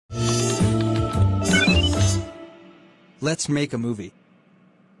Let's make a movie.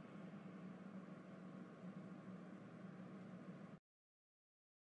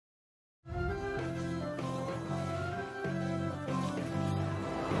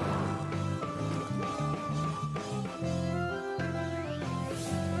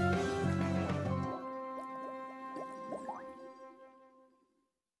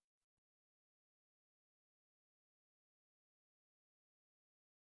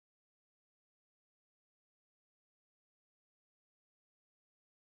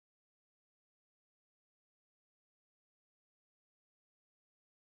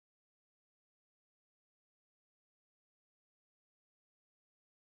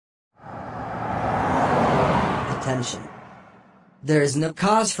 Attention. There is no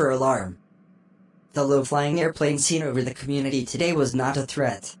cause for alarm. The low-flying airplane seen over the community today was not a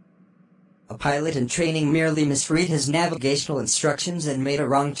threat. A pilot in training merely misread his navigational instructions and made a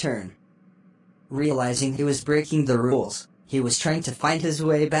wrong turn. Realizing he was breaking the rules, he was trying to find his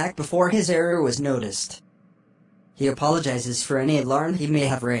way back before his error was noticed. He apologizes for any alarm he may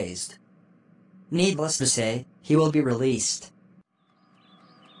have raised. Needless to say, he will be released.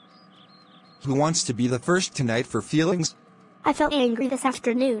 Who wants to be the first tonight for feelings? I felt angry this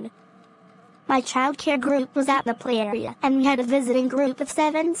afternoon. My childcare group was at the play area, and we had a visiting group of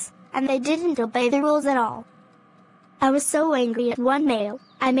 7s, and they didn't obey the rules at all. I was so angry at one male,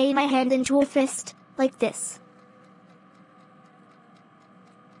 I made my hand into a fist, like this.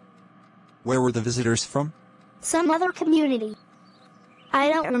 Where were the visitors from? Some other community. I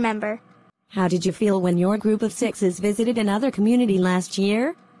don't remember. How did you feel when your group of 6s visited another community last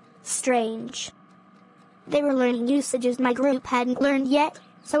year? Strange. They were learning usages my group hadn't learned yet,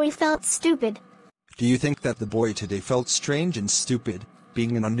 so we felt stupid. Do you think that the boy today felt strange and stupid,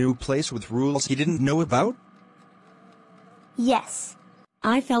 being in a new place with rules he didn't know about? Yes.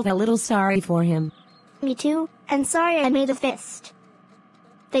 I felt a little sorry for him. Me too, and sorry I made a fist.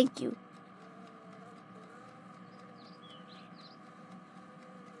 Thank you.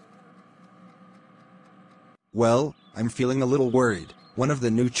 Well, I'm feeling a little worried. One of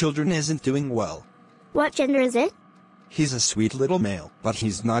the new children isn't doing well. What gender is it? He's a sweet little male, but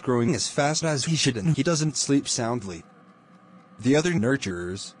he's not growing as fast as he should and he doesn't sleep soundly. The other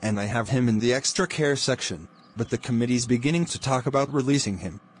nurturers and I have him in the extra care section, but the committee's beginning to talk about releasing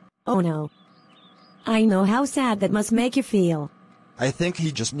him. Oh no. I know how sad that must make you feel. I think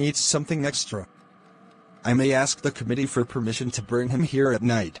he just needs something extra. I may ask the committee for permission to bring him here at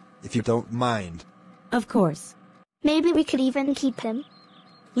night, if you don't mind. Of course. Maybe we could even keep him.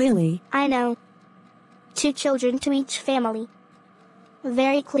 Lily. I know. 2 children to each family.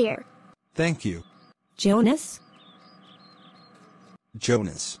 Very clear. Thank you. Jonas?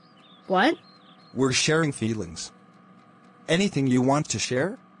 Jonas. What? We're sharing feelings. Anything you want to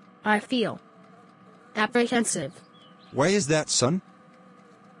share? I feel apprehensive. Why is that, son?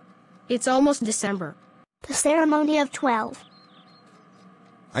 It's almost December. The ceremony of 12.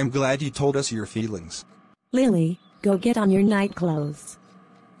 I'm glad you told us your feelings. Lily, go get on your night clothes.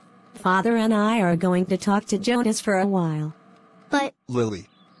 Father and I are going to talk to Jonas for a while. But... Lily.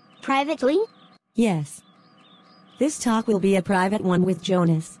 Privately? Yes. This talk will be a private one with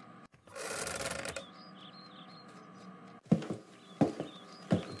Jonas.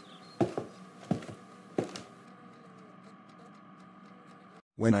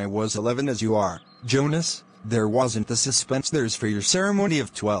 When I was 11 as you are, Jonas, there wasn't the suspense there's for your ceremony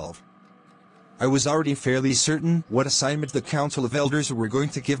of 12. I was already fairly certain what assignment the Council of Elders were going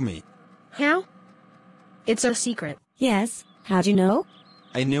to give me. How? It's a secret. Yes, how'd you know?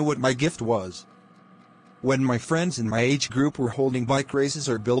 I knew what my gift was. When my friends in my age group were holding bike races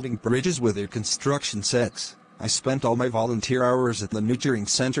or building bridges with their construction sets, I spent all my volunteer hours at the nurturing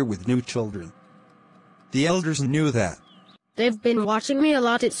center with new children. The elders knew that. They've been watching me a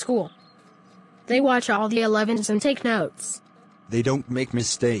lot at school. They watch all the 11s and take notes. They don't make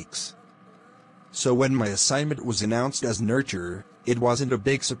mistakes. So when my assignment was announced as nurturer, it wasn't a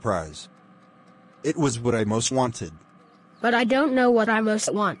big surprise. It was what I most wanted. But I don't know what I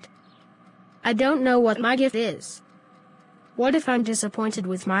most want. I don't know what my gift is. What if I'm disappointed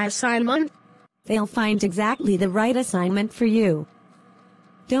with my assignment? They'll find exactly the right assignment for you.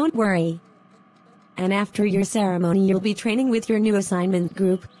 Don't worry. And after your ceremony you'll be training with your new assignment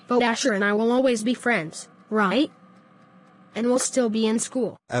group. But Asher and I will always be friends, right? And we'll still be in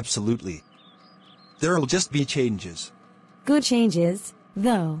school. Absolutely. There'll just be changes. Good changes,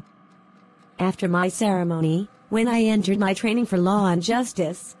 though. After my ceremony, when I entered my training for law and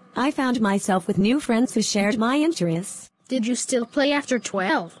justice, I found myself with new friends who shared my interests. Did you still play after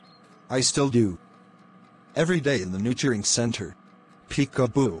 12? I still do. Every day in the nurturing center.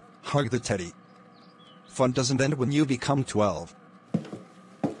 Peekaboo, hug the teddy. Fun doesn't end when you become 12.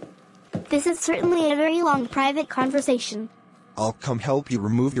 This is certainly a very long private conversation. I'll come help you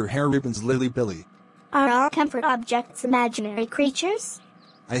remove your hair ribbons, Lily Billy. Are all comfort objects imaginary creatures?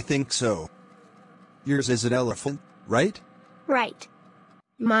 I think so. Yours is an elephant, right? Right.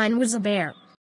 Mine was a bear.